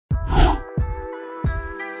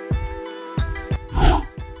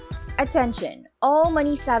Attention, all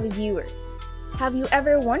money-savvy viewers. Have you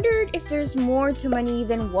ever wondered if there's more to money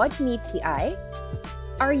than what meets the eye?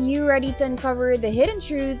 Are you ready to uncover the hidden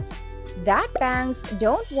truths that banks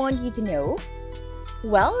don't want you to know?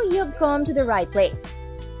 Well, you've come to the right place.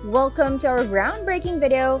 Welcome to our groundbreaking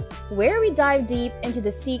video where we dive deep into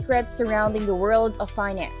the secrets surrounding the world of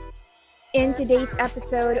finance. In today's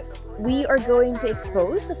episode, we are going to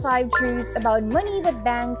expose the 5 truths about money that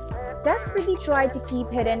banks desperately try to keep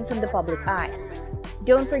hidden from the public eye.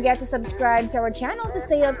 Don't forget to subscribe to our channel to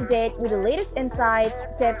stay up to date with the latest insights,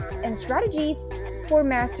 tips, and strategies for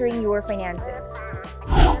mastering your finances.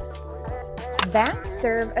 Banks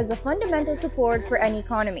serve as a fundamental support for any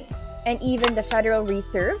economy, and even the Federal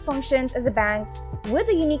Reserve functions as a bank with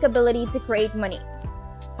a unique ability to create money.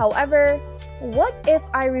 However, what if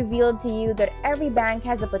I revealed to you that every bank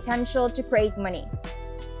has the potential to create money?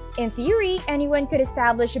 In theory, anyone could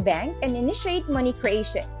establish a bank and initiate money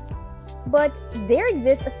creation. But there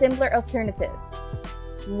exists a simpler alternative.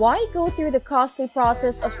 Why go through the costly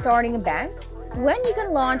process of starting a bank when you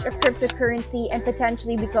can launch a cryptocurrency and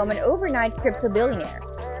potentially become an overnight crypto billionaire?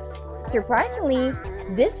 Surprisingly,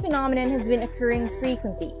 this phenomenon has been occurring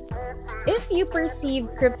frequently. If you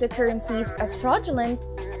perceive cryptocurrencies as fraudulent,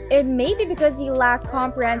 it may be because you lack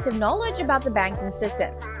comprehensive knowledge about the banking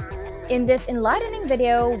system. In this enlightening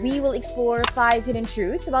video, we will explore 5 hidden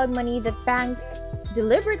truths about money that banks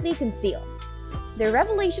deliberately conceal. The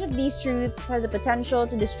revelation of these truths has the potential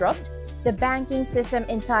to disrupt the banking system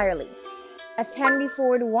entirely. As Henry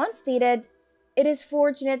Ford once stated, "It is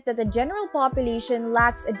fortunate that the general population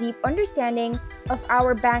lacks a deep understanding of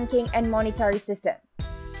our banking and monetary system.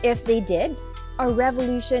 If they did, a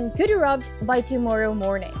revolution could erupt by tomorrow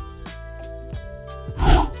morning."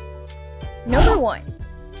 Number 1.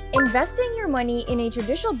 Investing your money in a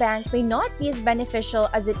traditional bank may not be as beneficial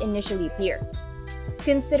as it initially appears.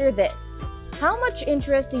 Consider this. How much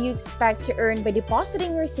interest do you expect to earn by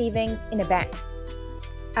depositing your savings in a bank?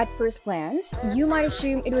 At first glance, you might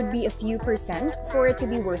assume it would be a few percent for it to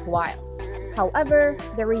be worthwhile. However,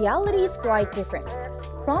 the reality is quite different.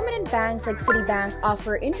 Prominent banks like Citibank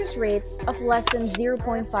offer interest rates of less than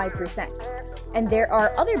 0.5%, and there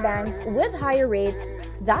are other banks with higher rates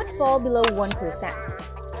that fall below 1%.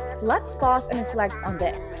 Let's pause and reflect on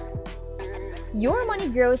this. Your money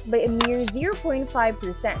grows by a mere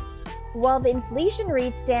 0.5%, while the inflation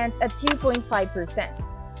rate stands at 2.5%.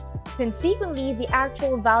 Consequently, the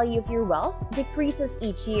actual value of your wealth decreases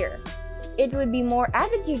each year. It would be more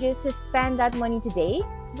advantageous to spend that money today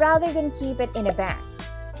rather than keep it in a bank.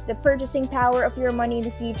 The purchasing power of your money in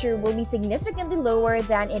the future will be significantly lower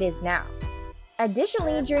than it is now.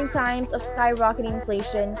 Additionally, during times of skyrocketing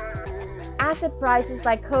inflation, asset prices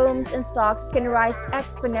like homes and stocks can rise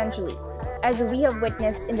exponentially, as we have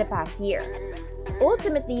witnessed in the past year.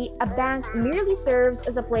 Ultimately, a bank merely serves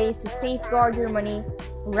as a place to safeguard your money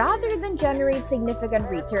rather than generate significant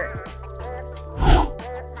returns.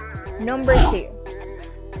 Number 2.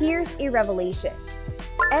 Here's a revelation.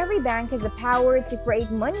 Every bank has the power to create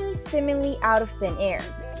money seemingly out of thin air.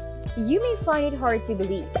 You may find it hard to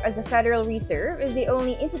believe, as the Federal Reserve is the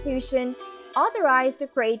only institution authorized to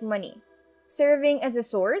create money, serving as a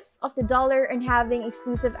source of the dollar and having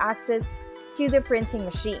exclusive access to the printing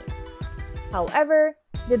machine. However,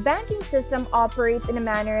 the banking system operates in a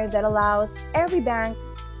manner that allows every bank,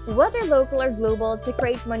 whether local or global, to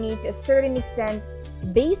create money to a certain extent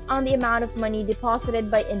based on the amount of money deposited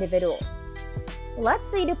by individuals. Let's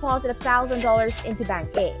say you deposit $1,000 into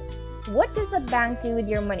Bank A. What does that bank do with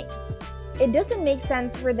your money? It doesn't make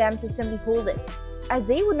sense for them to simply hold it, as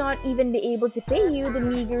they would not even be able to pay you the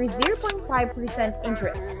meager 0.5%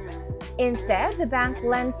 interest. Instead, the bank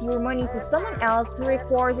lends your money to someone else who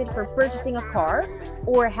requires it for purchasing a car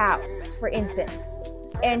or a house, for instance,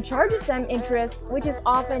 and charges them interest which is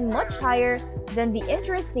often much higher than the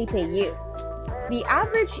interest they pay you. The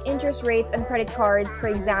average interest rates on credit cards, for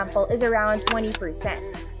example, is around 20%,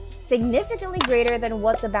 significantly greater than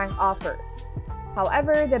what the bank offers.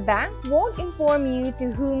 However, the bank won't inform you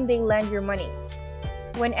to whom they lend your money.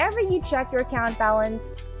 Whenever you check your account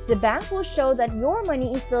balance, the bank will show that your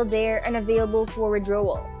money is still there and available for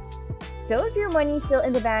withdrawal. So if your money is still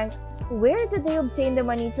in the bank, where did they obtain the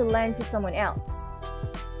money to lend to someone else?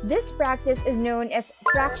 This practice is known as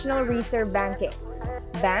fractional reserve banking.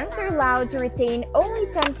 Banks are allowed to retain only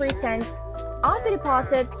 10% of the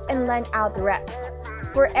deposits and lend out the rest.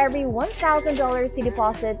 For every $1,000 you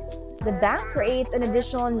deposit, the bank creates an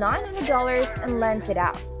additional $900 and lends it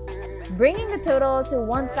out, bringing the total to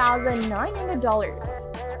 $1,900.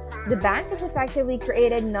 The bank has effectively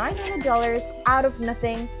created $900 out of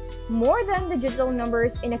nothing, more than the digital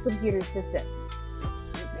numbers in a computer system.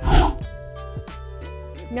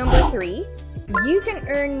 Number 3, you can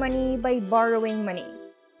earn money by borrowing money.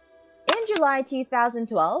 In July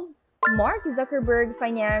 2012, Mark Zuckerberg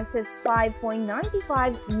financed his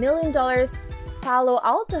 $5.95 million Palo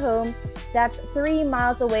Alto home that's 3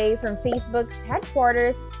 miles away from Facebook's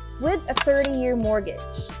headquarters with a 30-year mortgage.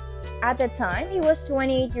 At the time, he was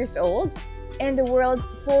 28 years old and the world's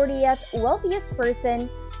 40th wealthiest person,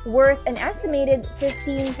 worth an estimated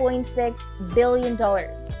 $15.6 billion.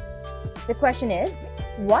 The question is,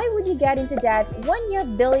 why would you get into debt when you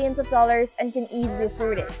have billions of dollars and can easily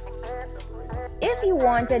afford it? If he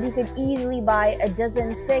wanted, he could easily buy a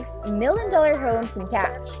dozen $6 million homes in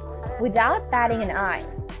cash without batting an eye.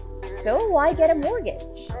 So why get a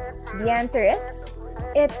mortgage? The answer is,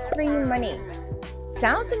 it's free money.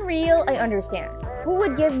 Sounds unreal, I understand. Who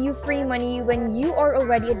would give you free money when you are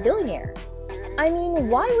already a billionaire? I mean,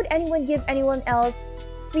 why would anyone give anyone else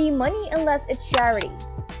free money unless it's charity?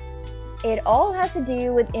 It all has to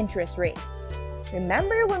do with interest rates.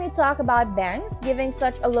 Remember when we talk about banks giving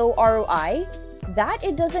such a low ROI that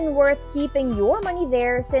it doesn't worth keeping your money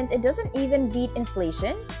there since it doesn't even beat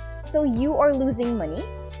inflation, so you are losing money?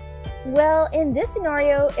 Well, in this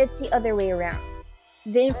scenario, it's the other way around.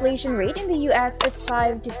 The inflation rate in the US is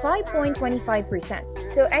 5 to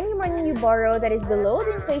 5.25%, so any money you borrow that is below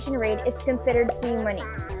the inflation rate is considered free money.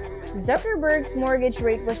 Zuckerberg's mortgage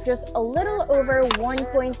rate was just a little over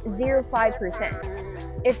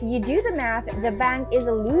 1.05%. If you do the math, the bank is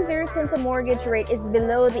a loser since the mortgage rate is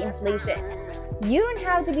below the inflation. You don't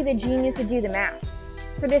have to be the genius to do the math.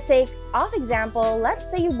 For the sake of example, let's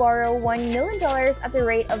say you borrow $1 million at the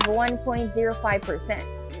rate of 1.05%.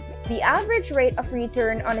 The average rate of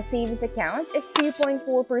return on a savings account is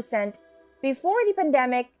 2.4% before the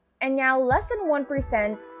pandemic and now less than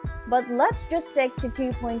 1%, but let's just stick to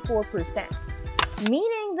 2.4%.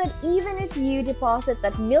 Meaning that even if you deposit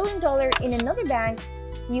that $1 million in another bank,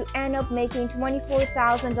 you end up making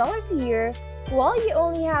 $24,000 a year while you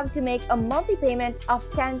only have to make a monthly payment of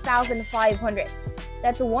 $10,500.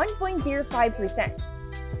 That's 1.05%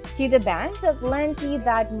 to the bank that lent you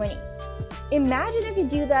that money. Imagine if you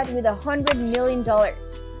do that with $100 million,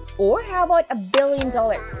 or how about $1 billion?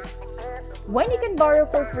 When you can borrow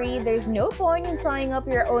for free, there's no point in tying up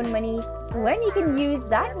your own money when you can use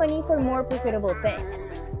that money for more profitable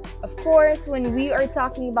things. Of course, when we are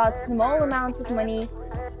talking about small amounts of money,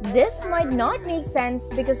 this might not make sense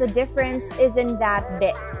because the difference isn't that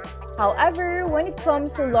big. However, when it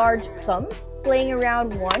comes to large sums, playing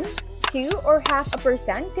around 1, 2, or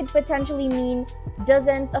 0.5% could potentially mean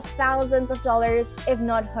dozens of thousands of dollars, if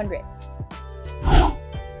not hundreds.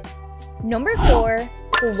 Number 4,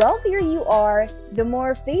 the wealthier you are, the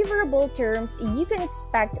more favorable terms you can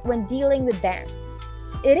expect when dealing with banks.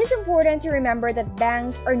 It is important to remember that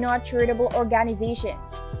banks are not charitable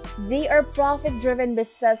organizations. They are profit-driven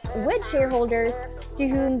businesses with shareholders to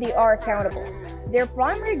whom they are accountable. Their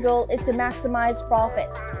primary goal is to maximize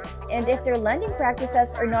profits, and if their lending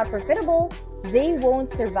practices are not profitable, they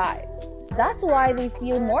won't survive. That's why they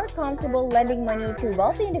feel more comfortable lending money to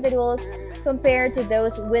wealthy individuals compared to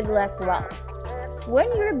those with less wealth.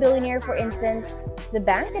 When you're a billionaire, for instance, the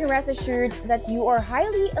bank can rest assured that you are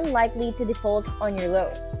highly unlikely to default on your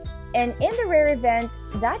loan. And in the rare event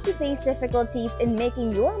that you face difficulties in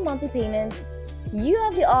making your monthly payments, you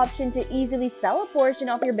have the option to easily sell a portion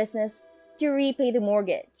of your business to repay the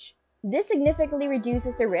mortgage. This significantly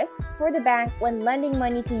reduces the risk for the bank when lending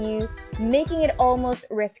money to you, making it almost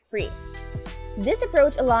risk-free. This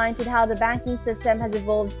approach aligns with how the banking system has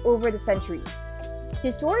evolved over the centuries.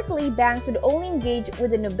 Historically, banks would only engage with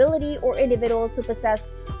the nobility or individuals who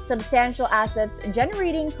possess substantial assets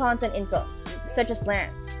generating constant income, such as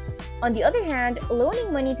land. On the other hand,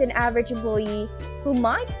 loaning money to an average employee who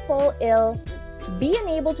might fall ill, be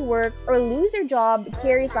unable to work, or lose their job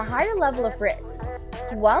carries a higher level of risk.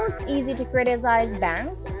 While it's easy to criticize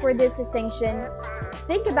banks for this distinction,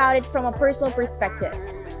 think about it from a personal perspective.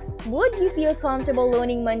 Would you feel comfortable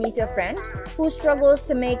loaning money to a friend who struggles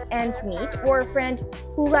to make ends meet, or a friend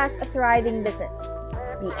who has a thriving business?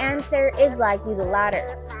 The answer is likely the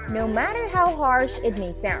latter, no matter how harsh it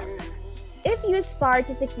may sound. If you aspire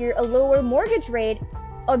to secure a lower mortgage rate,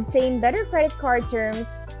 obtain better credit card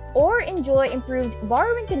terms, or enjoy improved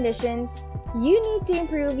borrowing conditions, you need to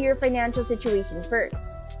improve your financial situation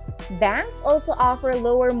first. Banks also offer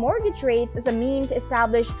lower mortgage rates as a means to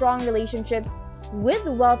establish strong relationships with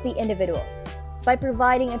wealthy individuals. By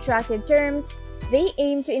providing attractive terms, they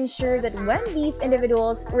aim to ensure that when these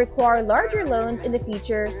individuals require larger loans in the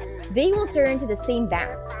future, they will turn to the same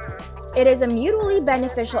bank. It is a mutually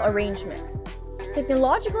beneficial arrangement.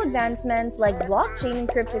 Technological advancements like blockchain and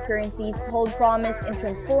cryptocurrencies hold promise in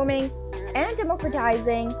transforming and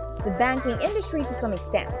democratizing the banking industry to some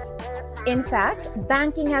extent. In fact,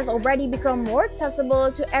 banking has already become more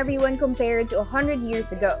accessible to everyone compared to 100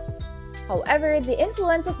 years ago. However, the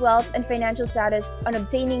influence of wealth and financial status on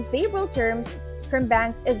obtaining favorable terms from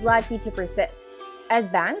banks is likely to persist, as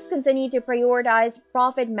banks continue to prioritize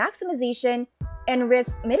profit maximization and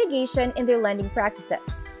risk mitigation in their lending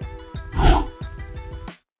practices.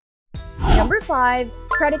 Number 5.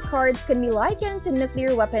 Credit cards can be likened to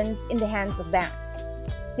nuclear weapons in the hands of banks.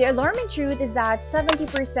 The alarming truth is that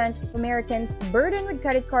 70% of Americans burdened with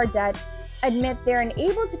credit card debt admit they're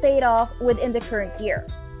unable to pay it off within the current year.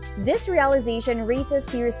 This realization raises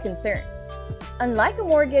serious concerns. Unlike a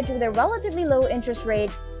mortgage with a relatively low interest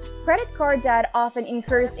rate, credit card debt often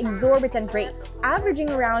incurs exorbitant rates, averaging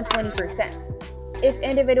around 20%. If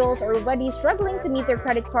individuals are already struggling to meet their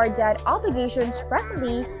credit card debt obligations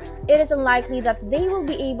presently, it is unlikely that they will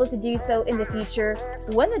be able to do so in the future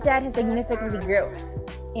when the debt has significantly grown.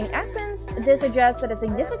 In essence, this suggests that a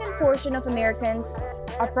significant portion of Americans,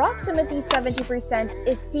 approximately 70%,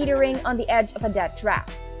 is teetering on the edge of a debt trap.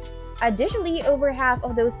 Additionally, over half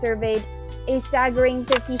of those surveyed, a staggering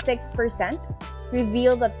 56%,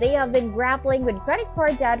 revealed that they have been grappling with credit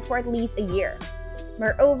card debt for at least a year.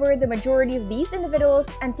 Moreover, the majority of these individuals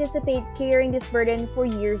anticipate carrying this burden for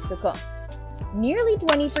years to come. Nearly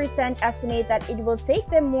 20% estimate that it will take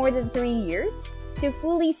them more than 3 years to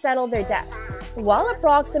fully settle their debt, while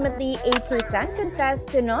approximately 8% confess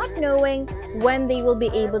to not knowing when they will be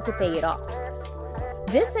able to pay it off.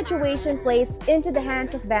 This situation plays into the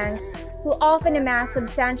hands of banks, who often amass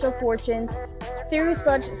substantial fortunes through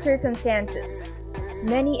such circumstances.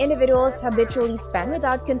 Many individuals habitually spend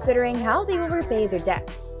without considering how they will repay their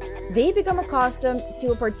debts. They become accustomed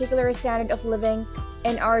to a particular standard of living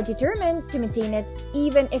and are determined to maintain it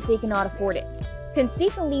even if they cannot afford it.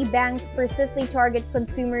 Consequently, banks persistently target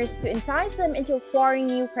consumers to entice them into acquiring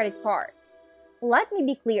new credit cards. Let me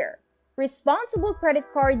be clear. Responsible credit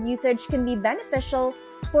card usage can be beneficial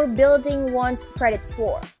for building one's credit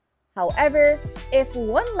score. However, if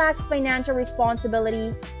one lacks financial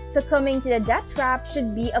responsibility, succumbing to the debt trap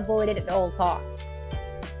should be avoided at all costs.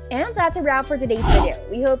 And that's a wrap for today's video.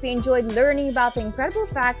 We hope you enjoyed learning about the incredible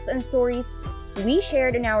facts and stories we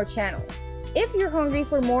shared on our channel. If you're hungry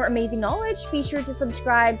for more amazing knowledge, be sure to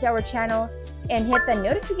subscribe to our channel and hit the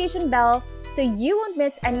notification bell so you won't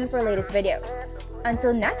miss any of our latest videos.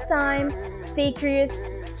 Until next time, stay curious,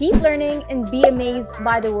 keep learning, and be amazed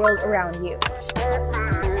by the world around you.